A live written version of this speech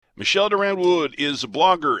Michel Durand-Wood is a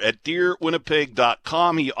blogger at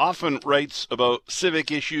DearWinnipeg.com. He often writes about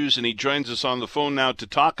civic issues, and he joins us on the phone now to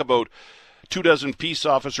talk about 24 peace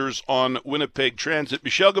officers on Winnipeg Transit.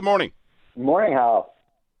 Michel, good morning. Good morning, Hal.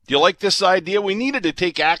 Do you like this idea? We needed to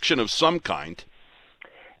take action of some kind.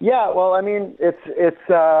 Yeah, well, I mean, it's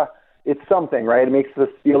something, right? It makes us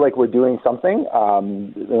feel like we're doing something.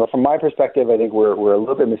 From my perspective, I think we're a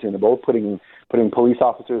little bit missing the boat. Putting police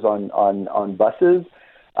officers on buses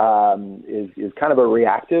is kind of a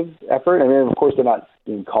reactive effort. I mean, of course, they're not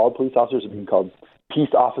being called police officers; they're being called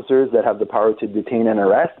peace officers that have the power to detain and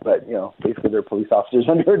arrest. But basically, they're police officers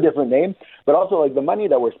under a different name. But also, like the money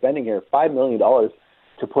that we're spending here, $5 million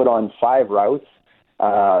to put on 5 routes.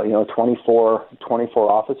 24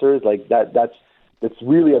 officers, like that's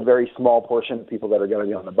really a very small portion of people that are going to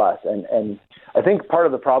be on the bus. And I think part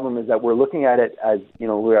of the problem is that we're looking at it as,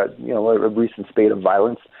 we're at, a recent spate of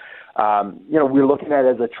violence. We're looking at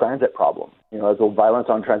it as a transit problem. As though violence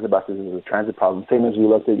on transit buses is a transit problem. Same as we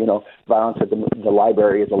looked at, violence at the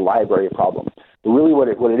library is a library problem. But really what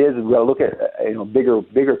it is we got to look at,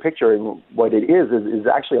 bigger picture. And what it is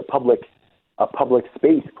actually a public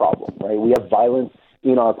space problem, right? We have violence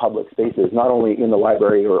in our public spaces, not only in the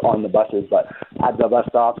library or on the buses, but at the bus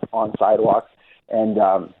stops, on sidewalks. And,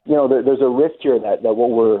 there's a risk here that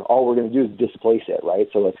all we're going to do is displace it, right?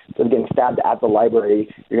 So instead of getting stabbed at the library,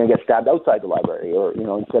 you're going to get stabbed outside the library. Or,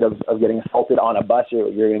 instead of getting assaulted on a bus, you're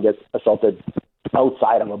going to get assaulted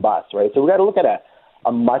outside of a bus, right? So we got to look at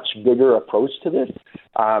a much bigger approach to this,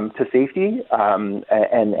 to safety,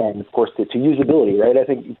 and of course to usability, right? I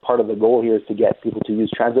think part of the goal here is to get people to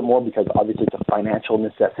use transit more, because obviously it's a financial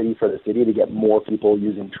necessity for the city to get more people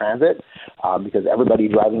using transit, because everybody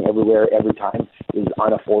driving everywhere every time is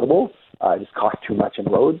unaffordable. It just costs too much in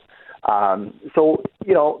roads. So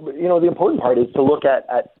the important part is to look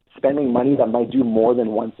at spending money that might do more than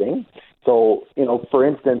one thing. So, for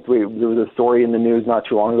instance, there was a story in the news not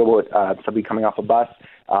too long ago about somebody coming off a bus,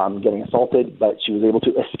 getting assaulted, but she was able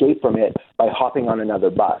to escape from it by hopping on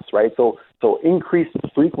another bus, right? So increased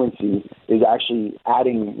frequency is actually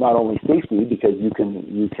adding not only safety, because you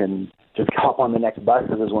can just hop on the next bus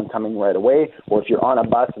because there's one coming right away, or if you're on a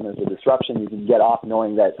bus and there's a disruption, you can get off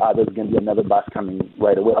knowing that there's going to be another bus coming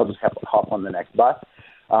right away. I'll just have to hop on the next bus.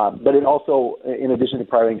 But it also, in addition to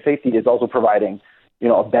providing safety, is also providing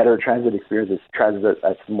a better transit experience, transit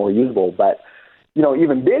that's more usable. But,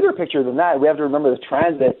 even bigger picture than that, we have to remember that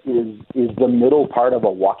transit is the middle part of a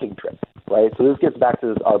walking trip, right? So this gets back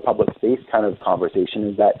to our public space kind of conversation,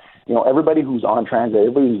 is that, everybody who's on transit,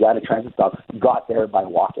 everybody who's at a transit stop got there by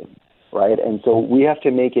walking, right? And so we have to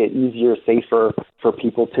make it easier, safer for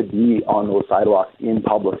people to be on those sidewalks in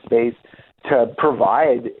public space, to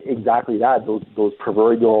provide exactly that, those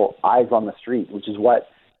proverbial eyes on the street, which is what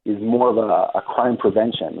is more of a crime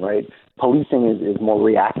prevention, right? Policing is more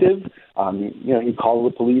reactive. You call the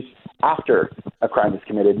police after a crime is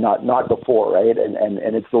committed, not before, right?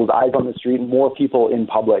 And it's those eyes on the street, more people in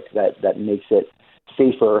public that makes it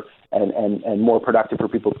safer and more productive for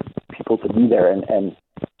people to be there. And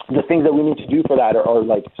the things that we need to do for that are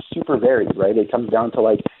like super varied, right? It comes down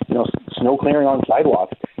to snow clearing on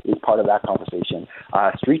sidewalks is part of that conversation.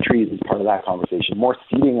 Street trees is part of that conversation. More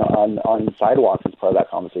seating on sidewalks is part of that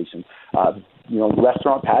conversation.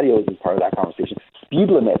 Restaurant patios is part of that conversation. Speed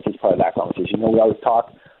limits is part of that conversation. We always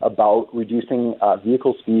talk about reducing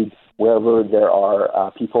vehicle speeds wherever there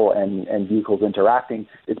are people and vehicles interacting.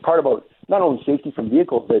 It's part about not only safety from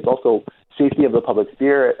vehicles, but it's also safety of the public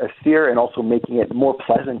sphere, and also making it more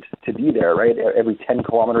pleasant to be there, right? Every 10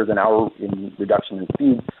 kilometers an hour in reduction in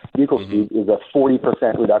speed, vehicle speed, is a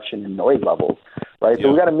 40% reduction in noise levels, right? Yeah.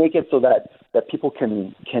 So we got to make it so that people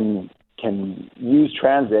can use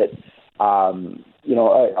transit.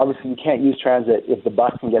 Obviously you can't use transit if the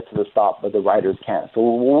bus can get to the stop, but the riders can't. So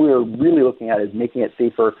what we're really looking at is making it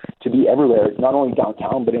safer to be everywhere, not only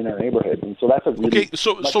downtown, but in our neighborhoods. And so that's a really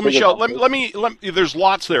So Michel, let me. There's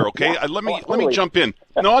lots there. Okay, yeah, let me jump in.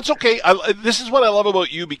 No, it's okay. This is what I love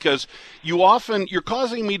about you, because you're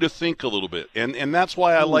causing me to think a little bit, and that's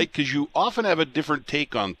why I like, because you often have a different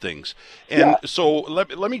take on things. And so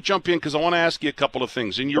let me jump in, because I want to ask you a couple of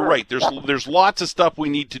things. And you're right. There's lots of stuff we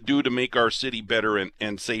need to do to make our city better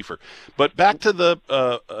and safer. But back to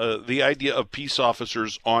the idea of peace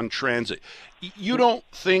officers on transit. You don't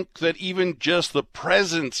think that even just the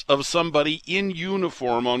presence of somebody in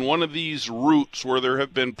uniform on one of these routes where there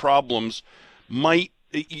have been problems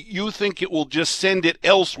you think it will just send it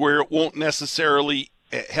elsewhere? It won't necessarily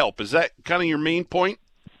help. Is that kind of your main point?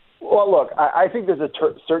 Well, look, I think there's a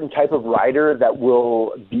certain type of rider that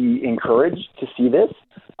will be encouraged to see this,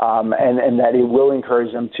 and that it will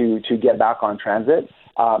encourage them to get back on transit.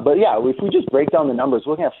 But yeah, if we just break down the numbers,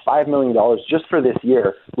 we're looking at $5 million just for this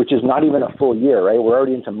year, which is not even a full year, right? We're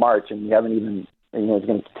already into March, and we haven't even, it's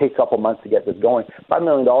going to take a couple months to get this going. $5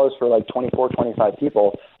 million for like 24, 25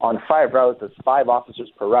 people on 5 routes. That's 5 officers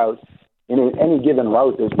per route. In any given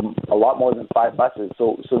route, there's a lot more than 5 buses.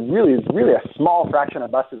 So really, it's really a small fraction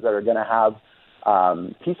of buses that are going to have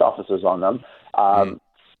peace officers on them.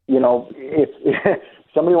 If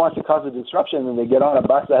somebody wants to cause a disruption and they get on a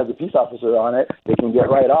bus that has a peace officer on it, they can get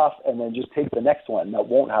right off and then just take the next one that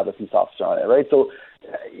won't have a peace officer on it, right? So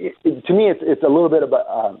to me, it's a little bit of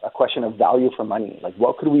a question of value for money. Like,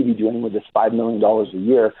 what could we be doing with this $5 million a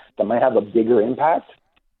year that might have a bigger impact?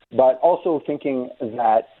 But also thinking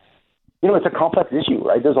that, it's a complex issue,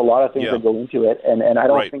 right? There's a lot of things that go into it, and I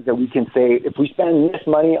don't think that we can say, if we spend this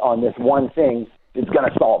money on this one thing, it's going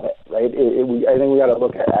to solve it, right? I think we got to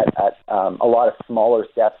look at a lot of smaller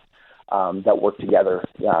steps that work together.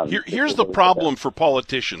 Here's the problem for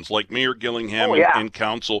politicians like Mayor Gillingham and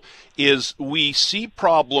council is we see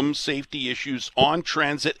problems, safety issues on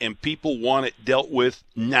transit, and people want it dealt with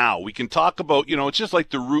now. We can talk about, it's just like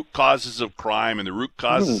the root causes of crime and the root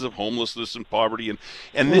causes of homelessness and poverty.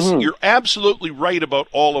 And this, you're absolutely right about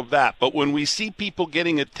all of that. But when we see people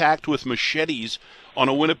getting attacked with machetes on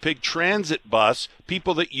a Winnipeg transit bus,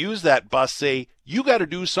 people that use that bus say, you got to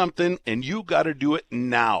do something and you got to do it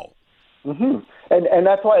now. And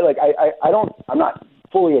that's why, I'm not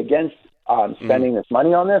fully against spending this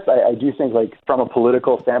money on this. I do think, from a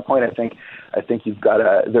political standpoint, I think you've got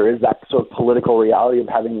there is that sort of political reality of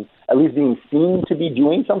having, at least being seen to be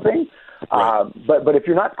doing something. But if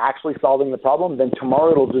you're not actually solving the problem, then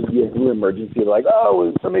tomorrow it'll just be a new emergency. Like,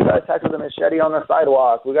 somebody got attacked with a machete on the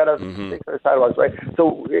sidewalk. We got to fix our sidewalks, right?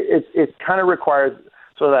 So it kind of requires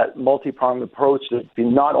sort of that multi-pronged approach to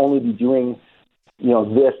not only be doing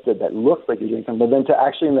this that looks like you're doing something, but then to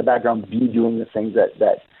actually in the background be doing the things that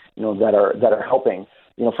are helping.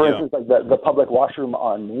 For instance, like the public washroom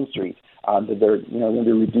on Main Street, that they're going to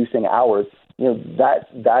be reducing hours.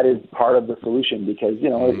 That is part of the solution because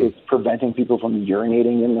it's preventing people from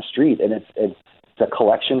urinating in the street, and it's a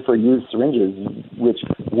collection for used syringes, which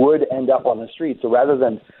would end up on the street. So rather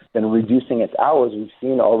than reducing its hours, we've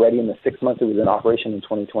seen already in the 6 months it was in operation in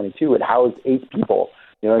 2022, it housed 8 people.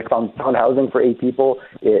 It found housing for 8 people.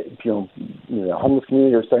 The homeless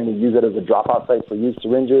community are starting to use it as a drop-off site for used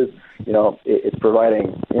syringes. It's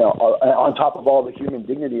providing, on top of all the human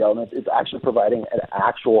dignity elements, it's actually providing an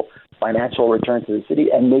actual financial return to the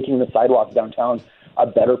city and making the sidewalks downtown a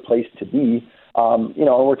better place to be. And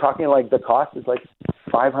we're talking the cost is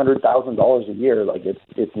 $500,000 a year.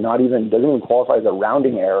 It's not even, doesn't even qualify as a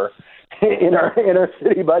rounding error in our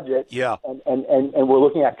city budget. Yeah. And we're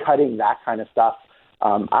looking at cutting that kind of stuff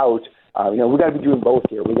out. We got to be doing both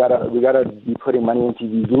here. We got to be putting money into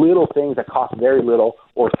these little things that cost very little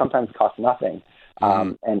or sometimes cost nothing.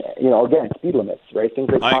 And again, speed limits, right? Things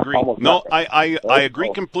that I cost agree. almost No, nothing. I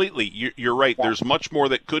agree completely. You're right. Yeah. There's much more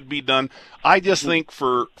that could be done. I just think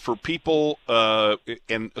for people,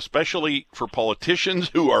 and especially for politicians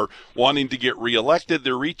who are wanting to get reelected,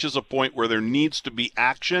 there reaches a point where there needs to be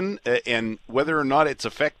action, and whether or not it's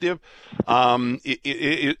effective,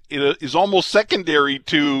 it is almost secondary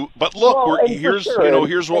to. But look, here's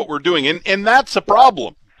what we're doing, and that's a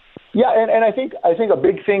problem. Yeah, and I think a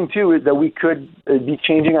big thing too is that we could be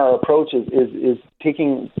changing our approach is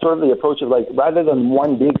taking sort of the approach of rather than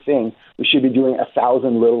one big thing, we should be doing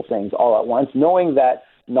 1,000 little things all at once, knowing that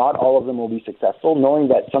not all of them will be successful, knowing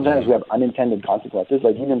that sometimes we have unintended consequences,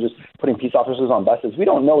 like even just putting peace officers on buses. We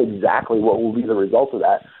don't know exactly what will be the result of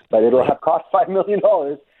that, but it'll have cost $5 million.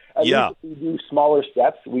 At least if we do smaller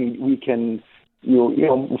steps, we can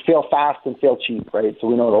fail fast and fail cheap, right? So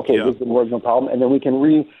we know, this didn't work, no problem. And then we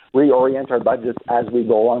can reorient our budgets as we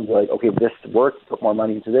go along. Okay, this worked, put more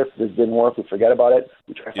money into this. This didn't work, we forget about it.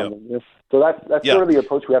 We try something new. So that's sort of the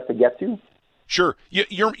approach we have to get to. Sure.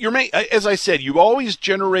 You're as I said, you always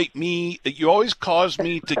you always cause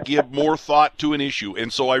me to give more thought to an issue.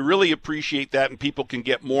 And so I really appreciate that. And people can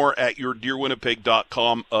get more at your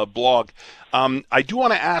dearwinnipeg.com blog. I do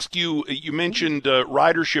want to ask you, you mentioned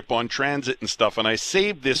ridership on transit and stuff, and I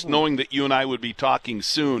saved this knowing that you and I would be talking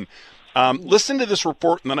soon. Listen to this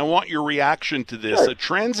report, and then I want your reaction to this. Sure. A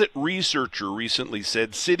transit researcher recently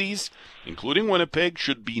said cities, including Winnipeg,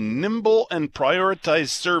 should be nimble and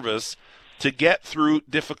prioritize service to get through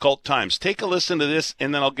difficult times. Take a listen to this,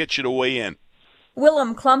 and then I'll get you to weigh in.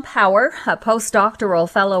 Willem Klumphauer, a postdoctoral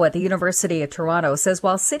fellow at the University of Toronto, says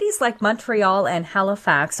while cities like Montreal and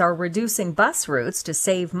Halifax are reducing bus routes to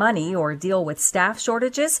save money or deal with staff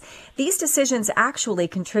shortages, these decisions actually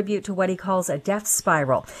contribute to what he calls a death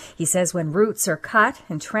spiral. He says when routes are cut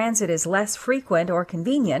and transit is less frequent or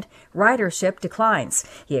convenient, ridership declines.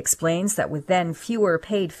 He explains that with then fewer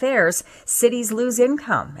paid fares, cities lose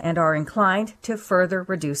income and are inclined to further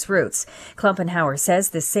reduce routes. Klumphauer says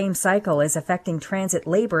the same cycle is affecting transit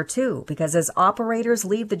labor too, because as operators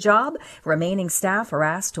leave the job, remaining staff are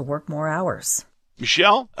asked to work more hours.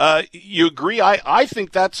 Michelle, you agree? I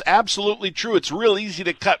think that's absolutely true. It's real easy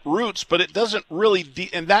to cut routes, but it doesn't really,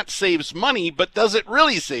 and that saves money, but does it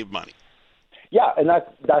really save money? Yeah, and that's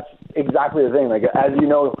exactly the thing. Like, as you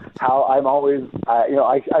know, how I'm always,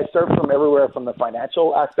 I start from everywhere from the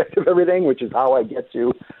financial aspect of everything, which is how I get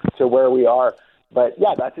to where we are. But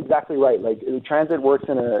yeah, that's exactly right. Like, transit works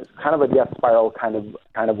in a kind of a death spiral kind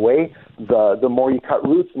of way. The more you cut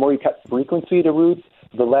routes, the more you cut frequency to routes,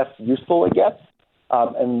 the less useful it gets,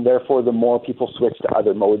 and therefore the more people switch to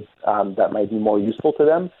other modes that might be more useful to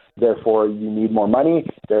them. Therefore, you need more money.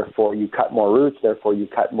 Therefore, you cut more routes. Therefore, you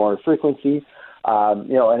cut more frequency.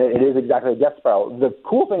 And it is exactly a death spiral. The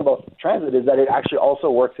cool thing about transit is that it actually also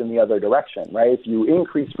works in the other direction, right? If you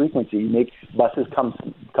increase frequency, you make buses come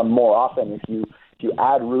more often. If you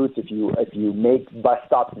add routes, if you make bus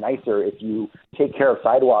stops nicer, if you take care of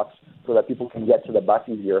sidewalks so that people can get to the bus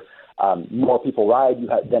easier, more people ride, you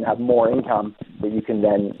then have more income that you can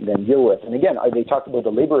then deal with. And again, they talked about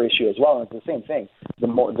the labor issue as well, and it's the same thing. The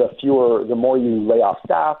more you lay off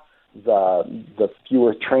staff, the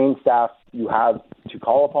fewer trained staff you have to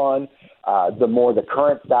call upon, the more the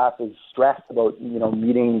current staff is stressed about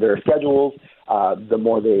meeting their schedules, the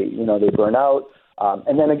more they burn out.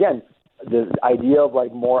 And then again, the idea of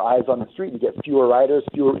like more eyes on the street, you get fewer riders,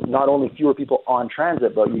 not only fewer people on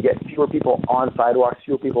transit, but you get fewer people on sidewalks,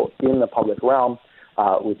 fewer people in the public realm,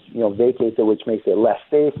 which vacates it, which makes it less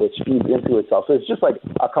safe, which feeds into itself. So it's just like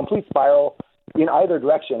a complete spiral in either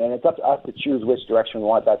direction, and it's up to us to choose which direction we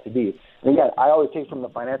want that to be. And again, I always take from the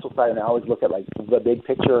financial side, and I always look at like the big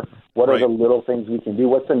picture. What are the little things we can do?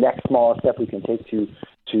 What's the next smallest step we can take to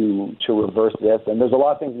reverse this? And there's a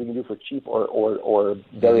lot of things we can do for cheap or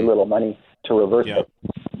very little money to reverse it.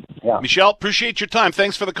 Yeah. Michelle, appreciate your time.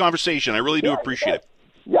 Thanks for the conversation. I really do appreciate it.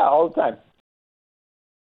 Yeah, all the time.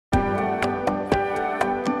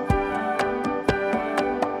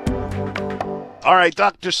 All right,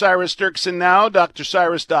 Dr. Cyrus Dirksen now,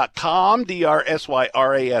 drcyrus.com,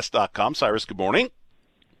 DRSYRAS.com. Cyrus, good morning.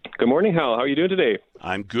 Good morning, Hal. How are you doing today?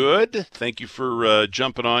 I'm good. Thank you for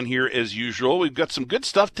jumping on here as usual. We've got some good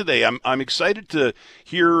stuff today. I'm excited to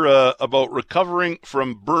hear about recovering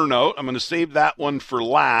from burnout. I'm going to save that one for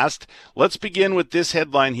last. Let's begin with this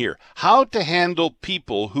headline here. How to handle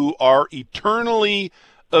people who are eternally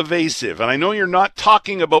evasive. And I know you're not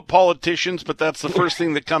talking about politicians, but that's the first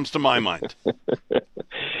thing that comes to my mind.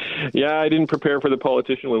 Yeah, I didn't prepare for the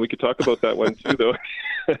politician one. We could talk about that one too, though,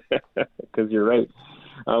 because you're right.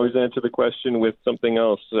 I always answer the question with something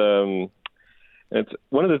else. It's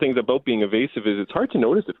one of the things about being evasive is it's hard to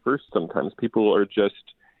notice at first sometimes. People are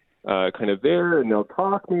just kind of there, and they'll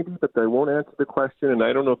talk maybe, but they won't answer the question. And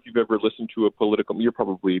I don't know if you've ever listened to a political – you're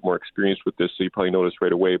probably more experienced with this, so you probably notice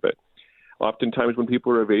right away, but oftentimes when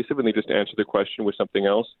people are evasive and they just answer the question with something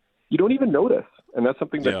else, you don't even notice. And that's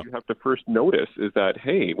something that you have to first notice is that,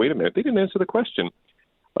 hey, wait a minute, they didn't answer the question.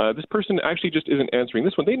 This person actually just isn't answering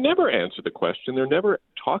this one. They never answer the question. They're never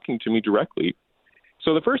talking to me directly.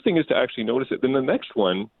 So the first thing is to actually notice it. Then the next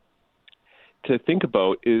one to think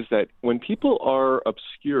about is that when people are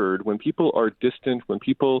obscured, when people are distant, when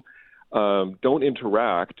people don't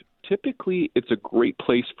interact, typically it's a great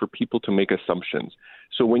place for people to make assumptions.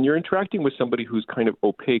 So when you're interacting with somebody who's kind of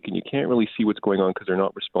opaque and you can't really see what's going on because they're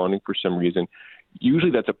not responding for some reason,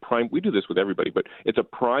 usually that's a prime, we do this with everybody, but it's a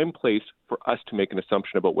prime place for us to make an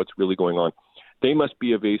assumption about what's really going on. They must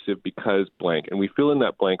be evasive because blank, and we fill in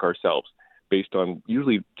that blank ourselves based on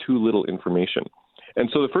usually too little information. And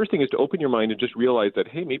so the first thing is to open your mind and just realize that,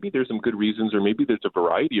 hey, maybe there's some good reasons, or maybe there's a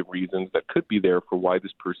variety of reasons that could be there for why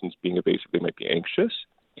this person's being evasive. They might be anxious.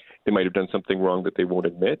 They might have done something wrong that they won't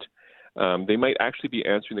admit. They might actually be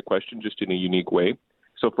answering the question just in a unique way.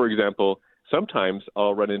 So, for example, sometimes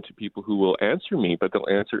I'll run into people who will answer me, but they'll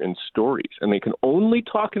answer in stories, and they can only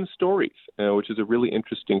talk in stories, which is a really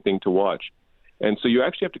interesting thing to watch. And so you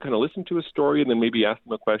actually have to kind of listen to a story and then maybe ask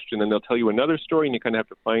them a question, and they'll tell you another story, and you kind of have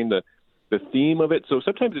to find the theme of it. So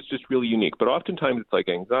sometimes it's just really unique, but oftentimes it's like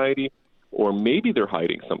anxiety, or maybe they're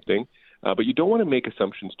hiding something, but you don't want to make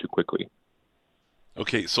assumptions too quickly.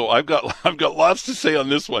 Okay, so I've got lots to say on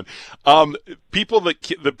this one. The people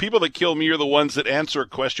that kill me are the ones that answer a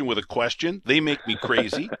question with a question. They make me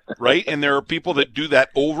crazy, right? And there are people that do that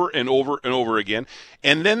over and over and over again.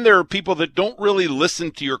 And then there are people that don't really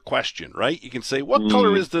listen to your question, right? You can say, "What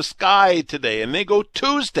color is the sky today?" And they go,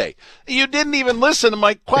 "Tuesday." You didn't even listen to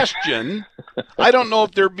my question. I don't know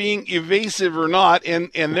if they're being evasive or not. And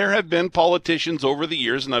there have been politicians over the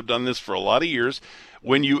years, and I've done this for a lot of years.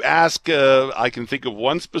 When you ask, I can think of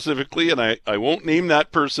one specifically, and I won't name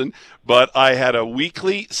that person, but I had a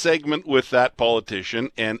weekly segment with that politician,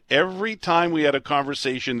 and every time we had a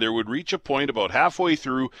conversation, there would reach a point about halfway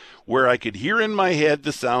through where I could hear in my head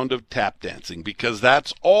the sound of tap dancing, because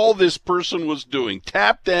that's all this person was doing,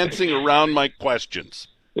 tap dancing around my questions.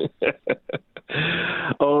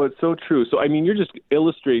 Oh, it's so true. So, I mean, you're just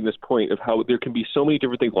illustrating this point of how there can be so many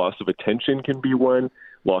different things. Loss of attention can be one.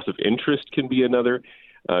 Loss of interest can be another.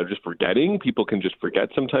 Just forgetting. People can just forget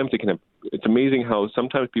sometimes. It's amazing how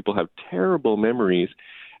sometimes people have terrible memories,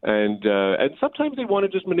 and sometimes they want to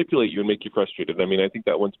just manipulate you and make you frustrated. I mean, I think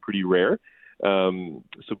that one's pretty rare.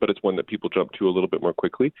 But it's one that people jump to a little bit more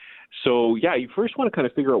quickly. So, yeah, you first want to kind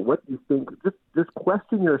of figure out what you think. Just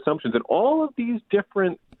question your assumptions. And all of these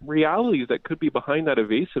different realities that could be behind that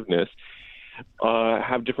evasiveness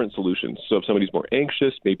have different solutions. So if somebody's more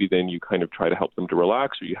anxious, maybe then you kind of try to help them to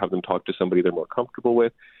relax, or you have them talk to somebody they're more comfortable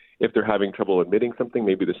with. If they're having trouble admitting something,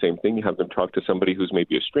 maybe the same thing. You have them talk to somebody who's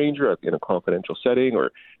maybe a stranger in a confidential setting,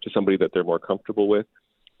 or to somebody that they're more comfortable with.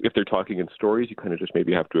 If they're talking in stories, you kind of just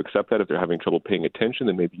maybe have to accept that. If they're having trouble paying attention,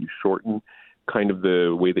 then maybe you shorten kind of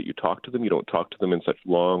the way that you talk to them. You don't talk to them in such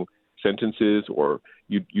long sentences, or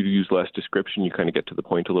you use less description. You kind of get to the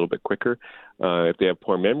point a little bit quicker. If they have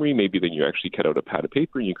poor memory, maybe then you actually cut out a pad of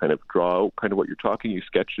paper and you kind of draw out kind of what you're talking. You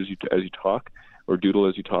sketch as you talk, or doodle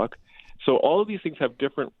as you talk. So all of these things have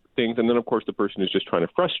different things. And then, of course, the person is just trying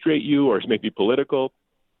to frustrate you, or is maybe political.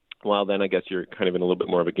 Well, then I guess you're kind of in a little bit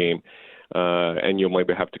more of a game. And you might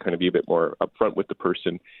have to kind of be a bit more upfront with the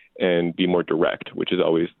person and be more direct, which is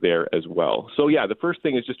always there as well. So, yeah, the first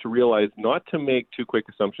thing is just to realize not to make too quick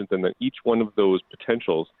assumptions, and that each one of those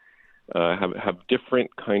potentials have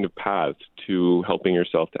different kind of paths to helping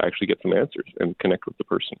yourself to actually get some answers and connect with the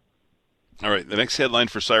person. All right, the next headline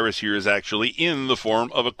for Cyrus here is actually in the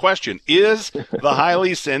form of a question. Is the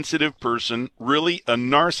highly sensitive person really a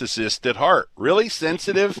narcissist at heart? Really?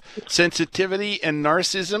 Sensitivity and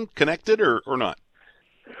narcissism connected or not?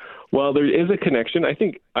 Well, there is a connection. I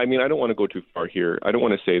don't want to go too far here. I don't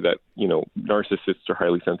want to say that, narcissists are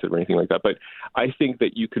highly sensitive or anything like that, but I think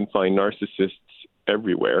that you can find narcissists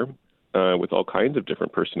everywhere. With all kinds of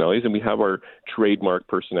different personalities, and we have our trademark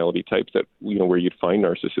personality types that, where you'd find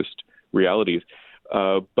narcissist realities.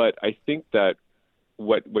 But I think that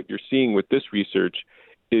what you're seeing with this research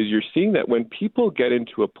is you're seeing that when people get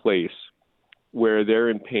into a place where they're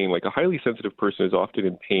in pain, like a highly sensitive person is often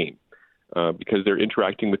in pain because they're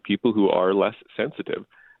interacting with people who are less sensitive.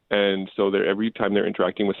 And so every time they're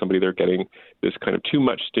interacting with somebody, they're getting this kind of too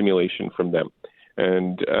much stimulation from them.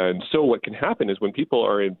 And so what can happen is when people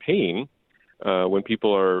are in pain, when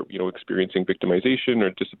people are, experiencing victimization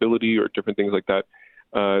or disability or different things like that,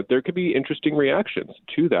 there could be interesting reactions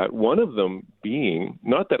to that. One of them being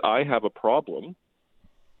not that I have a problem,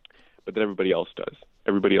 but that everybody else does.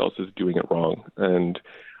 Everybody else is doing it wrong. And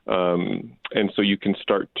so you can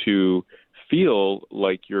start to feel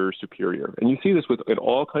like you're superior. And you see this in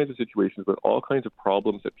all kinds of situations, with all kinds of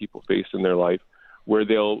problems that people face in their life, where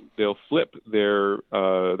they'll flip their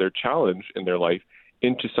challenge in their life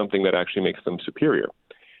into something that actually makes them superior.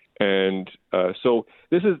 And so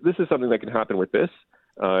this is something that can happen with this.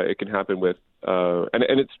 It can happen with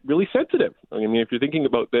and it's really sensitive. I mean, if you're thinking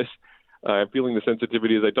about this, feeling the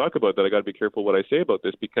sensitivity as I talk about that, I got to be careful what I say about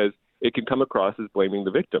this, because it can come across as blaming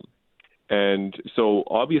the victim. And so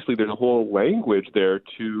obviously there's a whole language there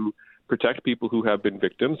to protect people who have been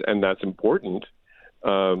victims, and that's important.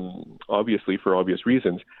 Obviously, for obvious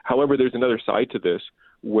reasons. However, there's another side to this,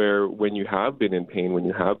 where when you have been in pain, when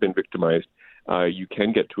you have been victimized, you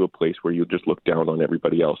can get to a place where you just look down on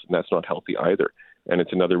everybody else, and that's not healthy either. And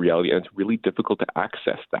it's another reality, and it's really difficult to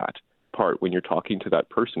access that part when you're talking to that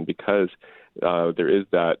person, because there is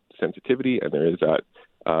that sensitivity and there is that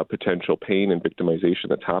potential pain and victimization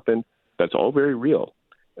that's happened. That's all very real.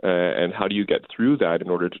 And how do you get through that in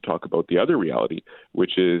order to talk about the other reality,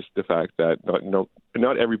 which is the fact that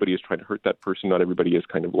not everybody is trying to hurt that person. Not everybody is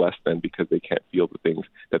kind of less than because they can't feel the things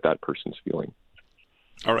that person's feeling.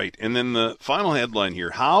 All right. And then the final headline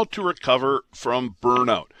here, how to recover from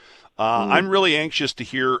burnout. I'm really anxious to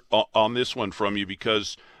hear on this one from you,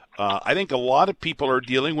 because I think a lot of people are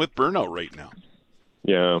dealing with burnout right now.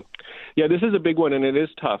 Yeah. Yeah, this is a big one, and it is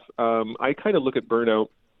tough. I kind of look at burnout.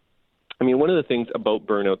 I mean, one of the things about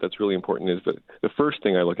burnout that's really important is that the first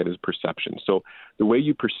thing I look at is perception. So the way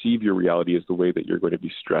you perceive your reality is the way that you're going to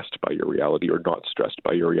be stressed by your reality or not stressed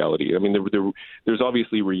by your reality. I mean, there's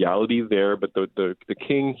obviously reality there, but the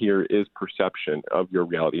king here is perception of your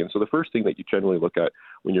reality. And so the first thing that you generally look at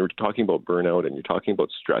when you're talking about burnout and you're talking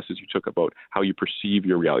about stress is you talk about how you perceive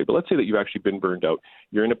your reality. But let's say that you've actually been burned out.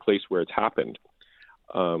 You're in a place where it's happened.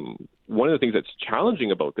 One of the things that's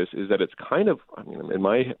challenging about this is that it's kind of, I mean, in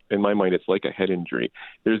my mind, it's like a head injury.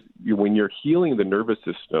 When you're healing the nervous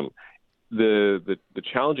system, the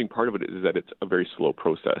challenging part of it is that it's a very slow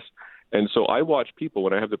process. And so I watch people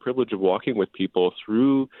when I have the privilege of walking with people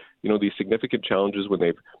through, these significant challenges when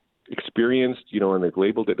they've experienced, and they've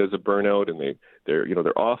labeled it as a burnout, and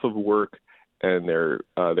they're off of work and they're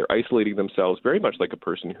isolating themselves very much like a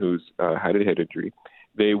person who's had a head injury.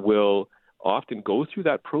 They will often go through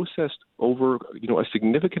that process over, a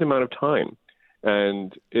significant amount of time.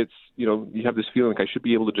 And it's, you have this feeling like I should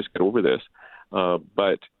be able to just get over this.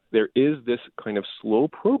 But there is this kind of slow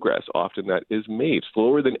progress often that is made,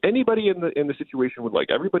 slower than anybody in the situation would like.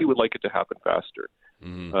 Everybody would like it to happen faster.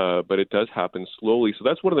 Mm-hmm. But it does happen slowly. So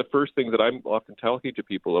that's one of the first things that I'm often talking to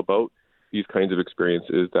people about these kinds of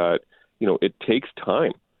experiences, that, it takes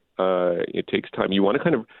time. It takes time. You want to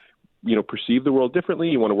kind of, perceive the world differently.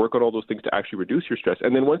 You want to work on all those things to actually reduce your stress.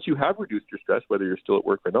 And then once you have reduced your stress, whether you're still at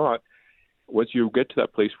work or not, once you get to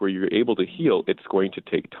that place where you're able to heal, it's going to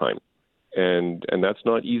take time. And that's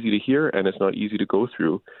not easy to hear, and it's not easy to go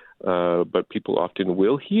through. But people often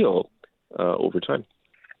will heal over time.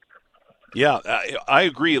 Yeah, I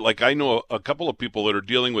agree. Like, I know a couple of people that are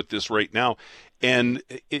dealing with this right now, and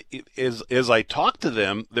as I talk to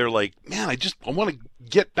them, they're like, "Man, I want to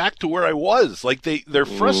get back to where I was." Like they're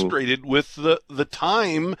frustrated with the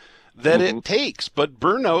time that it takes. But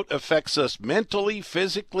burnout affects us mentally,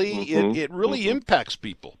 physically. It really impacts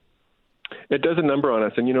people. It does a number on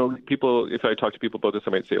us. And, people, if I talk to people about this,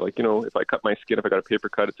 I might say, like, if I cut my skin, if I got a paper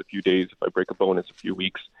cut, it's a few days. If I break a bone, it's a few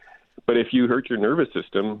weeks. But if you hurt your nervous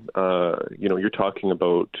system, you're talking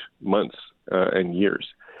about months and years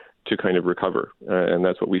to kind of recover. And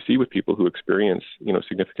that's what we see with people who experience,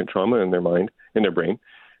 significant trauma in their mind, in their brain.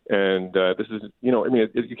 And this is,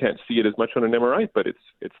 you can't see it as much on an MRI, but it's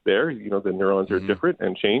there. The neurons are different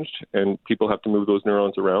and changed, and people have to move those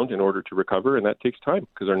neurons around in order to recover. And that takes time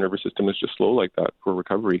because our nervous system is just slow like that for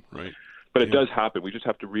recovery. Right. But it does happen. We just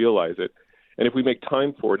have to realize it. And if we make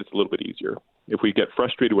time for it, it's a little bit easier. If we get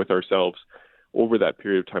frustrated with ourselves over that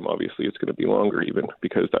period of time, obviously it's going to be longer even,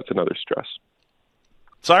 because that's another stress.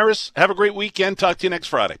 Cyrus, have a great weekend. Talk to you next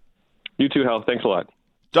Friday. You too, Hal. Thanks a lot.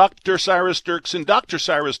 Dr. Cyrus Dirksen,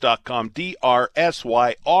 drcyrus.com,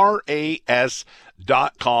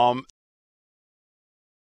 DRSYRAS.com.